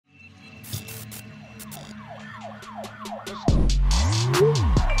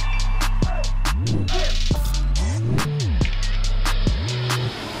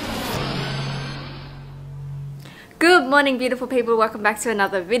morning, beautiful people. Welcome back to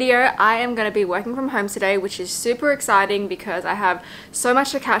another video. I am going to be working from home today, which is super exciting because I have so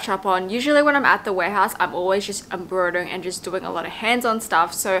much to catch up on. Usually when I'm at the warehouse, I'm always just embroidering and just doing a lot of hands-on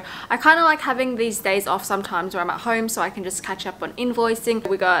stuff. So I kind of like having these days off sometimes where I'm at home so I can just catch up on invoicing.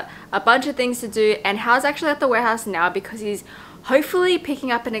 We got a bunch of things to do, and Hao's actually at the warehouse now because he's hopefully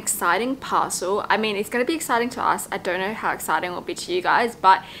picking up an exciting parcel. I mean, it's going to be exciting to us. I don't know how exciting it will be to you guys,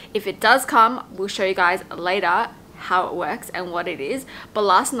 but if it does come, we'll show you guys later how it works and what it is. But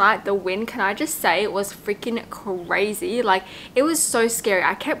last night, the wind, can I just say, it was freaking crazy. Like, it was so scary.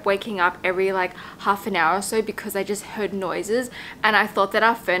 I kept waking up every like half an hour or so because I just heard noises, and I thought that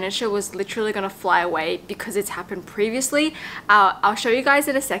our furniture was literally going to fly away because it's happened previously. I'll show you guys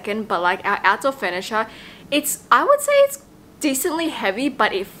in a second, but like our outdoor furniture, I would say it's decently heavy,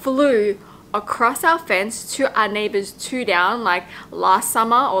 but it flew across our fence to our neighbors 2 down, like last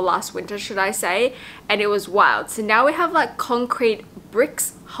summer or last winter should I say, and it was wild. So now we have like concrete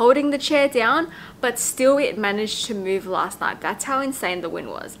bricks holding the chair down, but still it managed to move last night. That's how insane the wind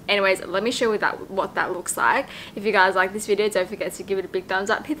was. Anyways, let me show you what that looks like. If you guys like this video, don't forget to give it a big thumbs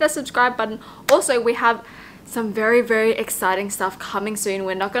up, hit that subscribe button. Also, we have some very exciting stuff coming soon.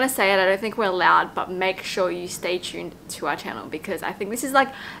 We're not going to say it, I don't think we're allowed, but make sure you stay tuned to our channel because I think this is like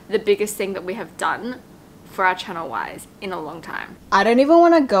the biggest thing that we have done for our channel wise in a long time. I don't even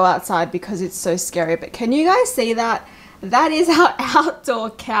want to go outside because it's so scary, but can you guys see that? That is our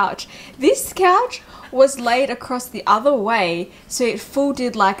outdoor couch. This couch was laid across the other way, so it full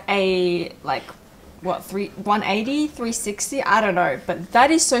did like a what, 180, 360, I don't know, but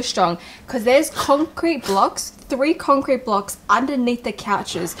that is so strong because there's concrete blocks, 3 concrete blocks underneath the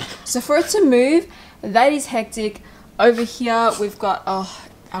couches, so for it to move, that is hectic. Over here we've got, oh,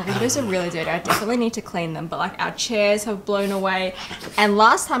 our windows are really dirty, I definitely need to clean them, but like our chairs have blown away. And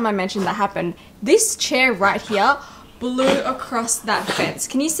last time I mentioned that happened, this chair right here blew across that fence.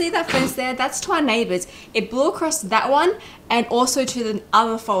 Can you see that fence there? That's to our neighbors. It blew across that one and also to the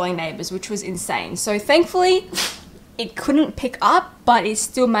other following neighbors, which was insane. So thankfully it couldn't pick up, but it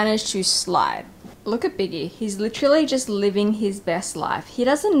still managed to slide. Look at Biggie. He's literally just living his best life. He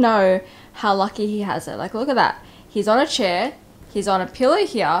doesn't know how lucky he has it. Like, look at that. He's on a chair, he's on a pillow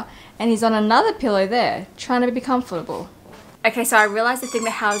here, and he's on another pillow there, trying to be comfortable. Okay, so I realized the thing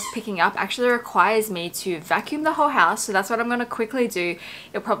that Hao's picking up actually requires me to vacuum the whole house, so that's what I'm going to quickly do.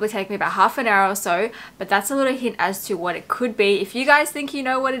 It'll probably take me about half an hour or so, but that's a little hint as to what it could be. If you guys think you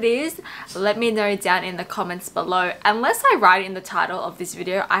know what it is, let me know down in the comments below. Unless I write in the title of this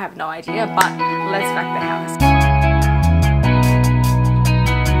video, I have no idea, but let's vac the house.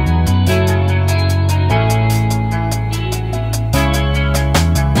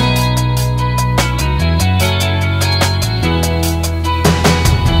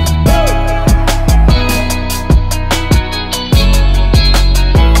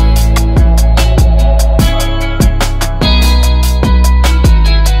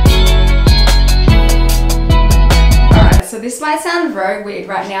 This might sound very weird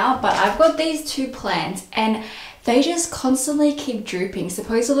right now, but I've got these 2 plants and they just constantly keep drooping.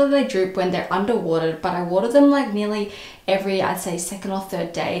 Supposedly they droop when they're underwatered, but I water them like nearly every, I'd say, 2nd or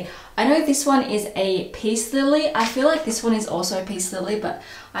 3rd day. I know this one is a peace lily. I feel like this one is also a peace lily, but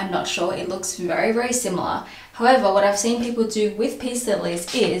I'm not sure. It looks very similar. However, what I've seen people do with peace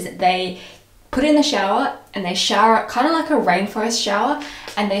lilies is they put in the shower and they shower kind of like a rainforest shower,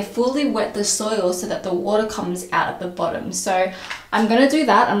 and they fully wet the soil so that the water comes out at the bottom. So I'm gonna do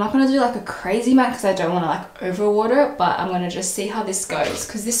that. I'm not gonna do like a crazy amount because I don't want to like overwater it, but I'm gonna just see how this goes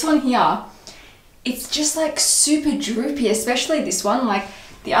because this one here, it's just like super droopy, especially this one. Like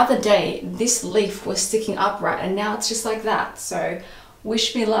the other day this leaf was sticking upright and now it's just like that. So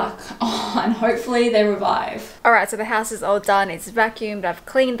wish me luck. Oh, and hopefully they revive. Alright, so the house is all done. It's vacuumed. I've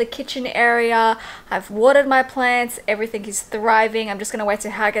cleaned the kitchen area. I've watered my plants. Everything is thriving. I'm just going to wait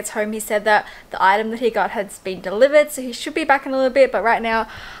till Hao gets home. He said that the item that he got has been delivered, so he should be back in a little bit. But right now,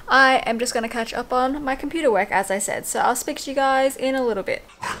 I am just going to catch up on my computer work, as I said. So I'll speak to you guys in a little bit.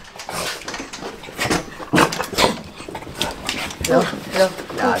 Phill? Yeah,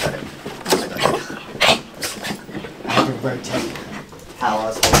 I got it. I have to rotate how I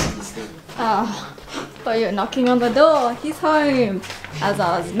was holding this thing. Oh, thought you were knocking on the door. He's home. As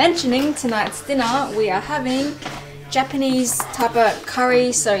I was mentioning, tonight's dinner, we are having Japanese type of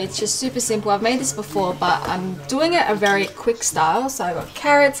curry, so it's just super simple. I've made this before, but I'm doing it a very quick style. So I've got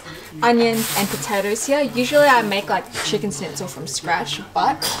carrots, onions, and potatoes here. Usually I make like chicken schnitzel from scratch,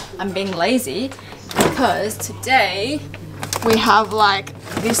 but I'm being lazy because today we have like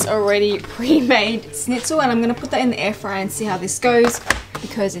this already pre-made schnitzel, and I'm gonna put that in the air fryer and see how this goes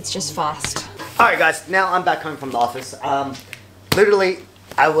because it's just fast. Alright guys, now I'm back home from the office. Literally,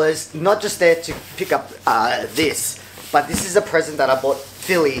 I was not just there to pick up this, but this is a present that I bought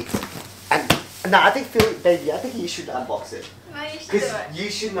Philly. And no, I think Philly, baby, I think you should unbox it. No, you should do it. Because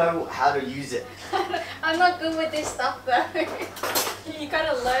you should know how to use it. I'm not good with this stuff though. You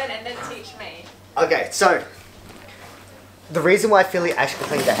gotta learn and then teach me. Okay, so the reason why Philly actually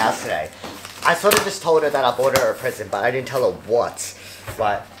cleaned the house today, I sort of just told her that I bought her a present, but I didn't tell her what.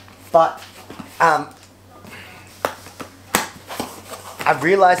 Right? But I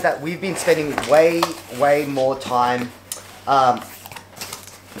realized that we've been spending way more time at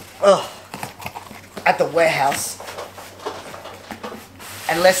the warehouse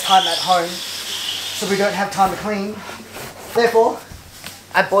and less time at home, so we don't have time to clean. Therefore,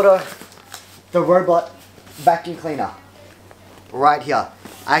 I bought her the robot vacuum cleaner right here.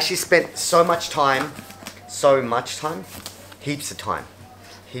 I actually spent so much time, heaps of time.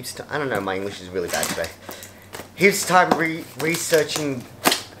 I don't know, my English is really bad today. Heaps of time researching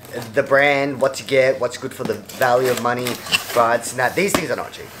the brand, what to get, what's good for the value of money, but now these things are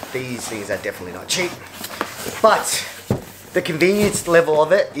not cheap. These things are definitely not cheap. But the convenience level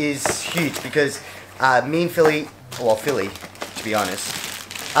of it is huge because me and Philly, to be honest,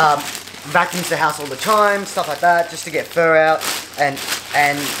 vacuums the house all the time, stuff like that, just to get fur out. And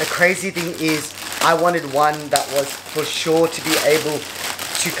the crazy thing is, I wanted one that was for sure to be able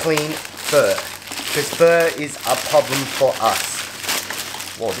to clean fur, because fur is a problem for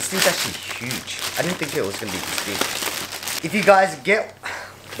us. Whoa, this thing's actually huge. I didn't think it was going to be this big. If you guys get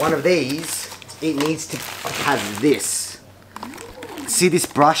one of these, it needs to have this. See this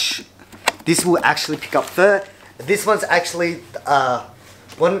brush? This will actually pick up fur. This one's actually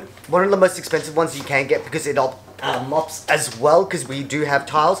one of the most expensive ones you can get because it mops as well, because we do have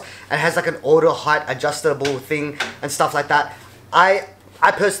tiles, and it has like an auto height adjustable thing and stuff like that. I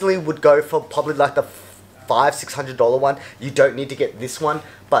personally would go for probably like the $500-600 one. You don't need to get this one,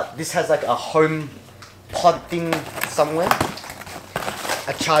 but this has like a home pod thing somewhere,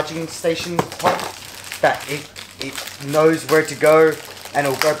 a charging station pod that it knows where to go, and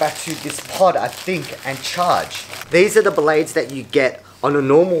it'll go back to this pod, I think, and charge. These are the blades that you get on a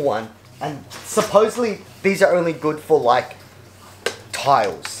normal one, and supposedly these are only good for like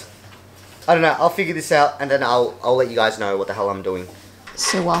tiles. I don't know, I'll figure this out and then I'll let you guys know what the hell I'm doing.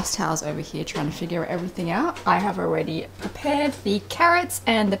 So whilst Hal's over here trying to figure everything out, I have already prepared the carrots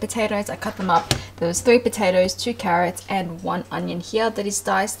and the potatoes. I cut them up. There was 3 potatoes, 2 carrots, and 1 onion here that is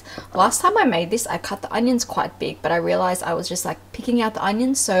diced. Last time I made this, I cut the onions quite big, but I realized I was just like picking out the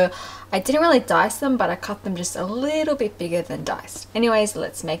onions, so I didn't really dice them, but I cut them just a little bit bigger than diced. Anyways,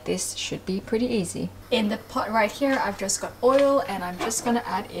 let's make this. Should be pretty easy. In the pot right here, I've just got oil, and I'm just gonna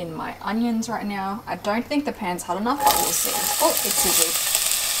add in my onions right now. I don't think the pan's hot enough, but we'll see. Oh, it's sizzled.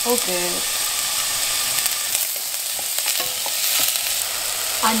 Oh, good.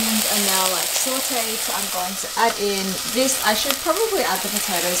 Onions are now like sauteed, so I'm going to add in this. I should probably add the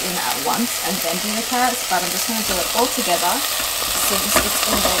potatoes in at once and then do the carrots, but I'm just going to do it all together since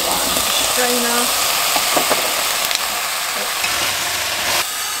it's in the one strainer.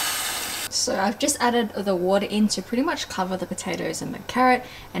 So I've just added the water in to pretty much cover the potatoes and the carrot,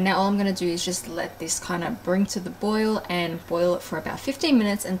 and now all I'm going to do is just let this kind of bring to the boil and boil it for about 15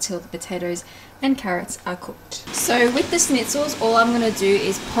 minutes until the potatoes and carrots are cooked. So with the schnitzels, all I'm going to do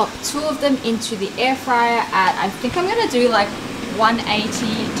is pop 2 of them into the air fryer at, I think I'm going to do like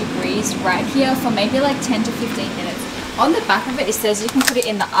 180 degrees right here for maybe like 10 to 15 minutes. On the back of it, it says you can put it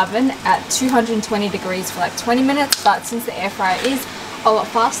in the oven at 220 degrees for like 20 minutes, but since the air fryer is a lot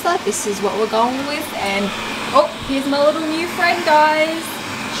faster, this is what we're going with. And oh, here's my little new friend, guys.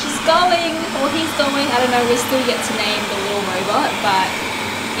 She's going, or he's going, I don't know, we're still yet to name the little robot, but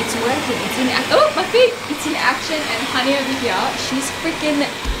it's working. It's in action. Oh, my feet! It's in action, and Honey over here, she's freaking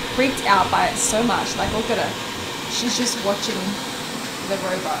freaked out by it so much. Like, look at her. She's just watching the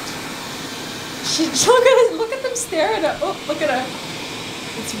robot. Look at them stare at her. Oh, look at her.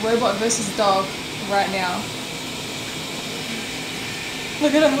 It's robot versus dog right now.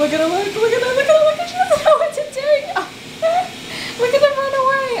 Look at her, look at her, look at her, look at her, look at her, she doesn't know what to do. Look at them run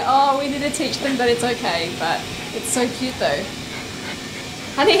away. Oh, we need to teach them that it's okay, but it's so cute though.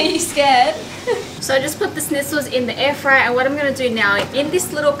 Honey, are you scared? So I just put the schnitzels in the air fryer, and what I'm going to do now, in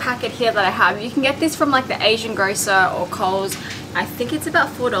this little packet here that I have, you can get this from like the Asian grocer or Coles. I think it's about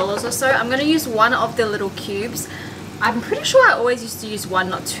 $4 or so. I'm going to use 1 of the little cubes. I'm pretty sure I always used to use 1,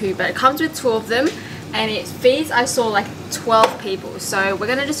 not 2, but it comes with 2 of them. And it feeds, I saw, like 12 people. So we're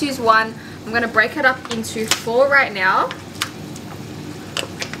gonna just use 1. I'm gonna break it up into 4 right now.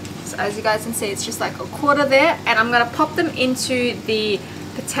 So as you guys can see, it's just like a quarter there. And I'm gonna pop them into the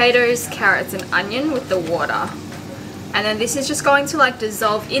potatoes, carrots and onion with the water. And then this is just going to like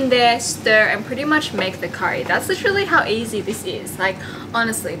dissolve in there, stir, and pretty much make the curry. That's literally how easy this is. Like,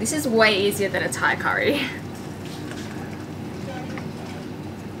 honestly, this is way easier than a Thai curry.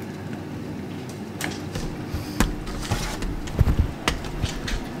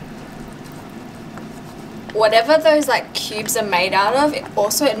 Whatever those like cubes are made out of,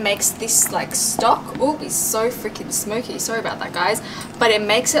 it makes this like stock, oh, it's so freaking smoky, sorry about that guys, but it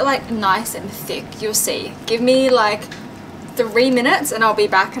makes it like nice and thick. You'll see. Give me like 3 minutes and I'll be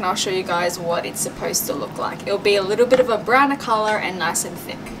back and I'll show you guys what it's supposed to look like. It'll be a little bit of a browner color and nice and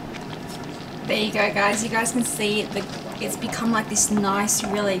thick. There you go guys, you guys can see it's become like this nice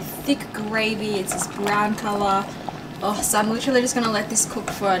really thick gravy. It's this brown color. Oh, so I'm literally just going to let this cook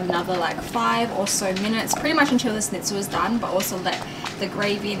for another like 5 or so minutes, pretty much until the schnitzel is done, but also let the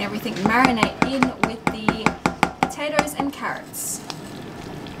gravy and everything marinate in with the potatoes and carrots.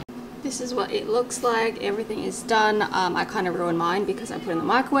 This is what it looks like. Everything is done. I kind of ruined mine because I put it in the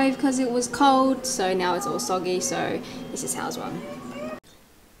microwave because it was cold, so now it's all soggy, so this is how it's run.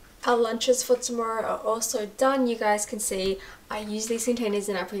 Our lunches for tomorrow are also done. You guys can see I used these containers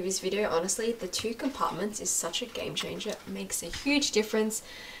in our previous video. Honestly, the 2 compartments is such a game changer. It makes a huge difference.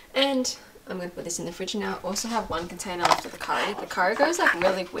 And I'm going to put this in the fridge now. I also have 1 container left of the curry. The curry goes like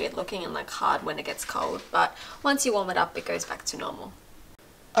really weird looking and like hard when it gets cold, but once you warm it up, it goes back to normal.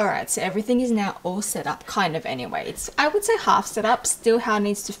 Alright, so everything is now all set up, kind of anyway. It's, I would say, half set up. Still Hao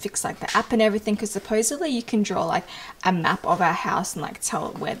needs to fix like the app and everything, because supposedly you can draw like a map of our house and like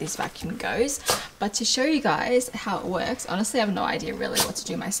tell where this vacuum goes. But to show you guys how it works, honestly I have no idea really what to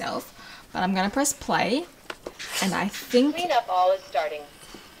do myself. But I'm going to press play, and I think... Cleanup all is starting.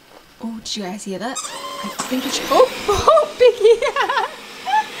 Oh, did you guys hear that? I think it should... Oh, Biggie!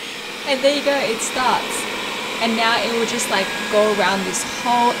 And there you go, it starts. And now it will just like go around this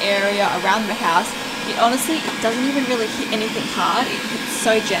whole area around the house. It honestly, it doesn't even really hit anything hard. It hits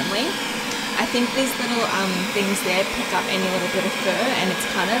so gently. I think these little things there pick up any little bit of fur, and it's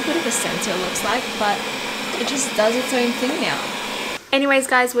kind of a bit of a sensor, it looks like, but it just does its own thing now. Anyways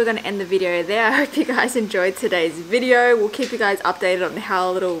guys, we're going to end the video there. I hope you guys enjoyed today's video. We'll keep you guys updated on how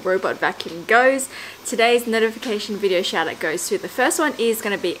our little robot vacuum goes. Today's notification video shout out goes to, the first one is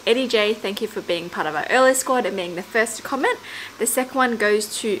going to be Eddie J. Thank you for being part of our early squad and being the first to comment. The second one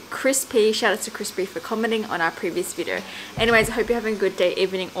goes to Chris P. Shout out to Chris P for commenting on our previous video. Anyways, I hope you're having a good day,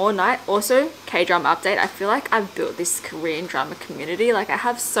 evening or night. Also, K-drama update. I feel like I've built this Korean drama community. Like I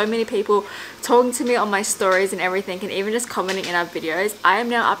have so many people talking to me on my stories and everything, and even just commenting in our videos. I am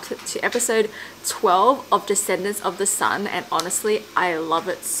now up to episode 12 of Descendants of the Sun, and honestly I love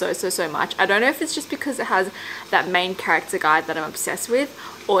it so much. I don't know if it's just because it has that main character guide that I'm obsessed with,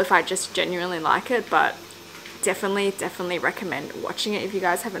 or if I just genuinely like it, but definitely recommend watching it if you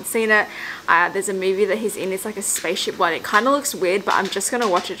guys haven't seen it. There's a movie that he's in, it's like a spaceship one. It kind of looks weird, but I'm just gonna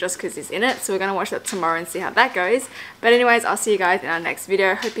watch it just because he's in it, so we're gonna watch that tomorrow and see how that goes. But anyways, I'll see you guys in our next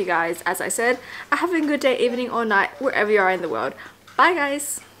video. Hope you guys, as I said, are having a good day, evening or night, wherever you are in the world. Bye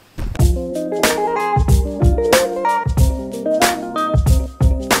guys!